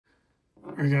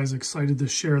All right, guys, excited to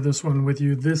share this one with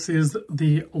you. This is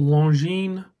the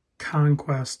Longines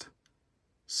Conquest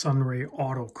Sunray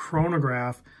Auto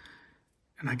Chronograph.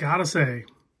 And I gotta say,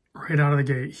 right out of the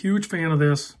gate, huge fan of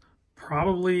this.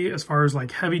 Probably as far as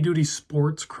like heavy-duty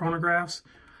sports chronographs,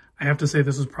 I have to say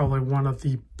this is probably one of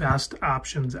the best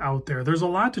options out there. There's a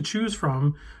lot to choose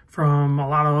from a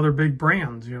lot of other big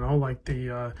brands, you know, like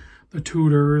the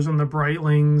Tudors and the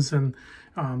Breitlings, and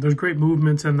there's great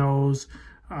movements in those.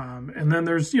 And then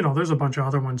there's a bunch of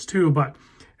other ones too, but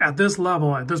at this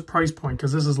level, at this price point,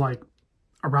 because this is like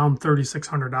around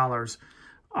 $3,600,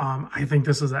 I think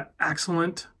this is an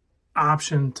excellent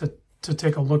option to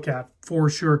take a look at for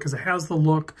sure, because it has the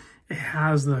look, it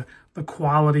has the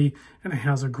quality, and it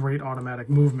has a great automatic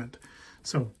movement.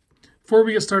 So before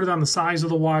we get started on the size of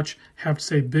the watch, I have to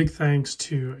say big thanks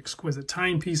to Exquisite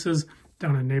Timepieces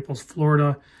down in Naples,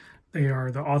 Florida. They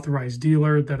are the authorized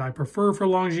dealer that I prefer for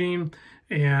Longines,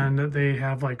 and they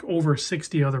have like over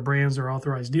 60 other brands they're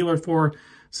authorized dealer for.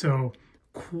 So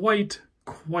quite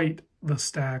the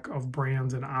stack of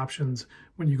brands and options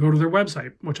when you go to their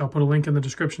website, which I'll put a link in the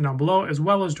description down below, as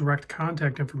well as direct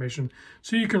contact information,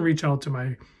 so you can reach out to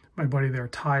my buddy there,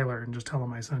 Tyler, and just tell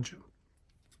him I sent you.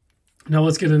 Now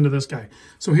let's get into this guy.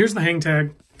 So here's the hang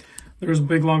tag. There's a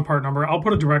big long part number. I'll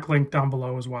put a direct link down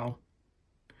below as well.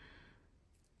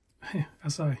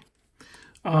 SI.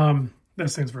 That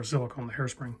stands for silicone, the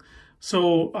hairspring.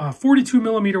 So 42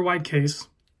 millimeter wide case.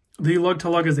 The lug to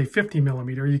lug is a 50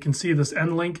 millimeter. You can see this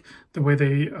end link, the way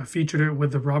they featured it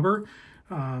with the rubber,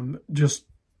 just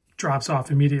drops off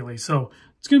immediately. So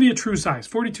it's going to be a true size,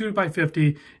 42 by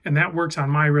 50, and that works on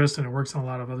my wrist, and it works on a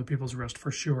lot of other people's wrist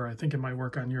for sure. I think it might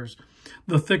work on yours.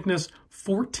 The thickness,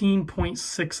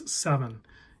 14.67.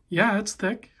 Yeah, it's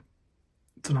thick.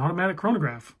 It's an automatic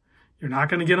chronograph. You're not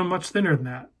going to get them much thinner than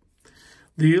that.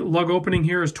 The lug opening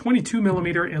here is 22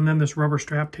 millimeter, and then this rubber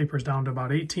strap tapers down to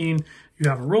about 18. You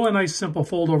have a really nice, simple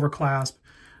fold-over clasp.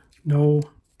 No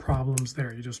problems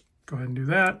there. You just go ahead and do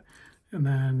that, and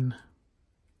then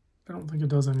I don't think it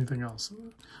does anything else.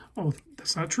 Oh,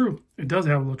 that's not true. It does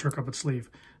have a little trick up its sleeve.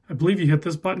 I believe you hit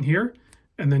this button here,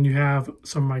 and then you have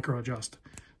some micro adjust.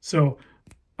 So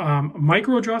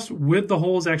micro adjust with the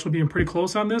holes actually being pretty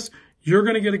close on this, you're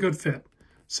going to get a good fit.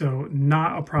 So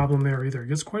not a problem there either. It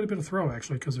gets quite a bit of throw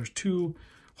actually, because there's two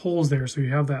holes there. So you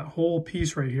have that whole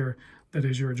piece right here that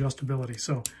is your adjustability.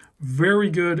 So very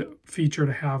good feature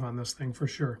to have on this thing for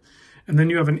sure. And then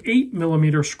you have an 8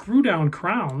 millimeter screw down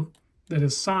crown that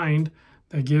is signed,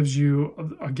 that gives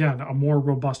you, again, a more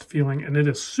robust feeling, and it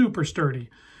is super sturdy.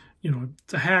 You know,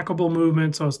 it's a hackable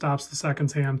movement, so it stops the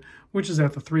seconds hand, which is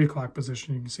at the 3 o'clock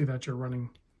position. You can see that you're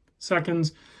running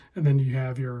seconds, and then you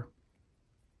have your,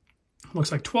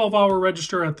 looks like 12-hour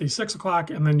register at the 6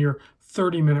 o'clock, and then your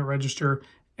 30-minute register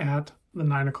at the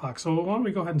 9 o'clock. So why don't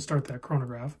we go ahead and start that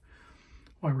chronograph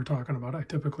while we're talking about it. I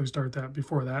typically start that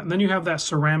before that. And then you have that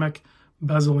ceramic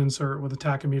bezel insert with a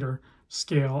tachometer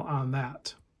scale on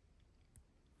that.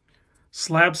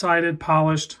 Slab-sided,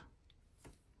 polished,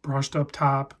 brushed up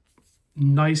top.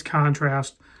 Nice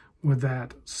contrast with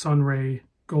that Sunray,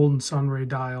 golden Sunray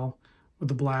dial with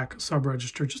the black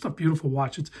sub-register. Just a beautiful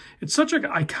watch. It's such an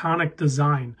iconic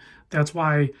design. That's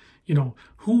why, you know,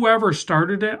 whoever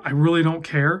started it, I really don't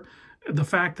care. The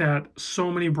fact that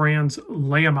so many brands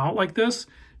lay them out like this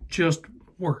just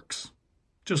works.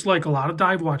 Just like a lot of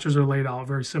dive watches are laid out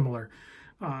very similar.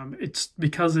 It's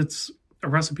because it's a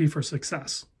recipe for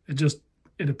success.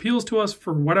 It appeals to us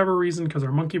for whatever reason, because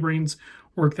our monkey brains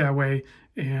work that way,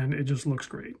 and it just looks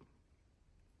great.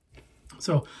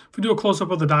 So if we do a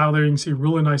close-up of the dial there, you can see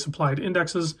really nice applied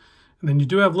indexes. And then you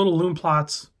do have little lume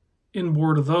plots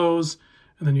inboard of those.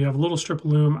 And then you have a little strip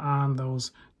of lume on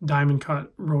those diamond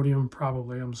cut rhodium,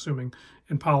 probably, I'm assuming,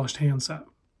 and polished handset.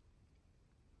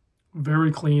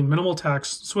 Very clean, minimal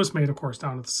text, Swiss made, of course,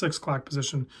 down at the 6 o'clock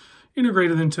position,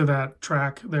 integrated into that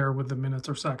track there with the minutes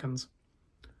or seconds.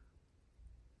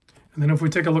 And then if we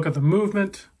take a look at the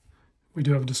movement, we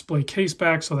do have a display case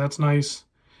back, so that's nice.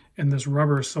 And this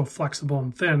rubber is so flexible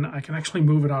and thin, I can actually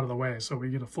move it out of the way, so we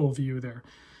get a full view there.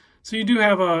 So you do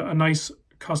have a nice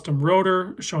custom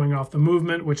rotor showing off the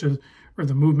movement, which is, or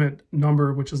the movement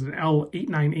number, which is an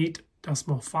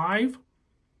L898.5.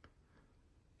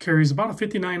 Carries about a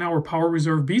 59-hour power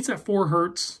reserve, beats at 4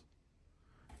 hertz,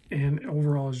 and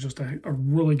overall is just a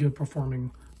really good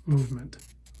performing movement.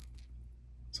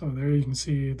 So there you can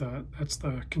see that's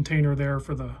the container there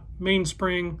for the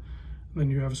mainspring. And then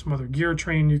you have some other gear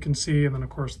train you can see, and then of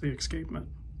course the escapement.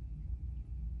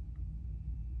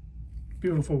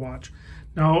 Beautiful watch.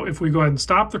 Now if we go ahead and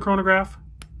stop the chronograph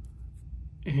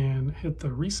and hit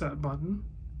the reset button,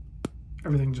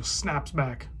 everything just snaps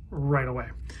back right away.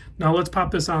 Now let's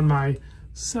pop this on my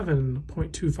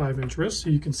 7.25 inch wrist so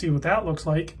you can see what that looks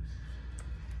like.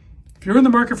 If you're in the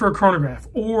market for a chronograph,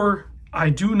 or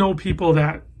I do know people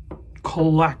that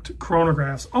collect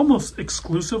chronographs almost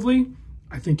exclusively,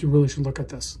 I think you really should look at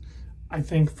this. I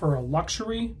think for a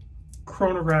luxury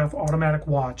chronograph automatic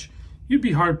watch, you'd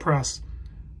be hard pressed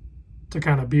to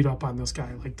kind of beat up on this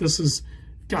guy. Like, this has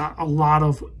got a lot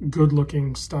of good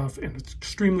looking stuff and it's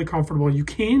extremely comfortable. You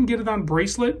can get it on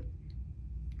bracelet.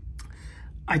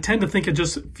 I tend to think it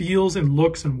just feels and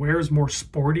looks and wears more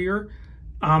sportier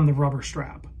on the rubber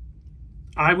strap.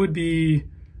 I would be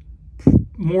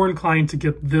more inclined to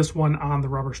get this one on the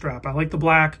rubber strap. I like the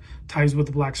black, ties with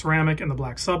the black ceramic and the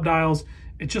black subdials.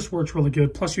 It just works really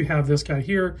good. Plus you have this guy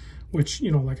here, which,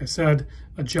 you know, like I said,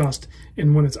 adjust.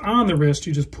 And when it's on the wrist,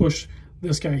 you just push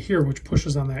this guy here, which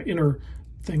pushes on that inner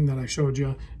thing that I showed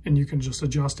you, and you can just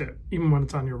adjust it even when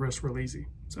it's on your wrist real easy.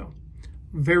 So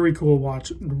very cool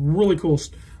watch, really cool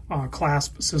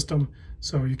clasp system.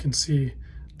 So you can see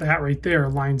that right there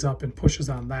lines up and pushes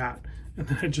on that, and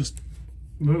then it just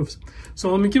moves.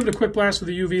 So let me give it a quick blast with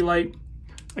the UV light.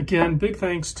 Again, big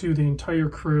thanks to the entire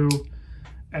crew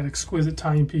at Exquisite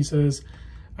Timepieces.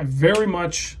 I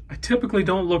typically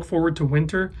don't look forward to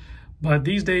winter, but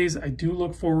these days I do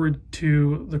look forward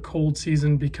to the cold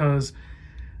season because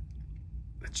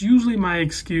it's usually my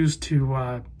excuse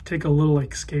to take a little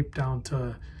escape down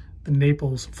to the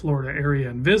Naples, Florida area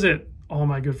and visit all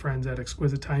my good friends at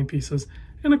Exquisite Timepieces.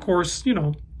 And of course, you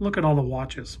know, look at all the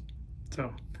watches.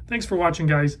 So thanks for watching,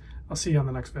 guys. I'll see you on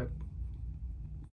the next vid.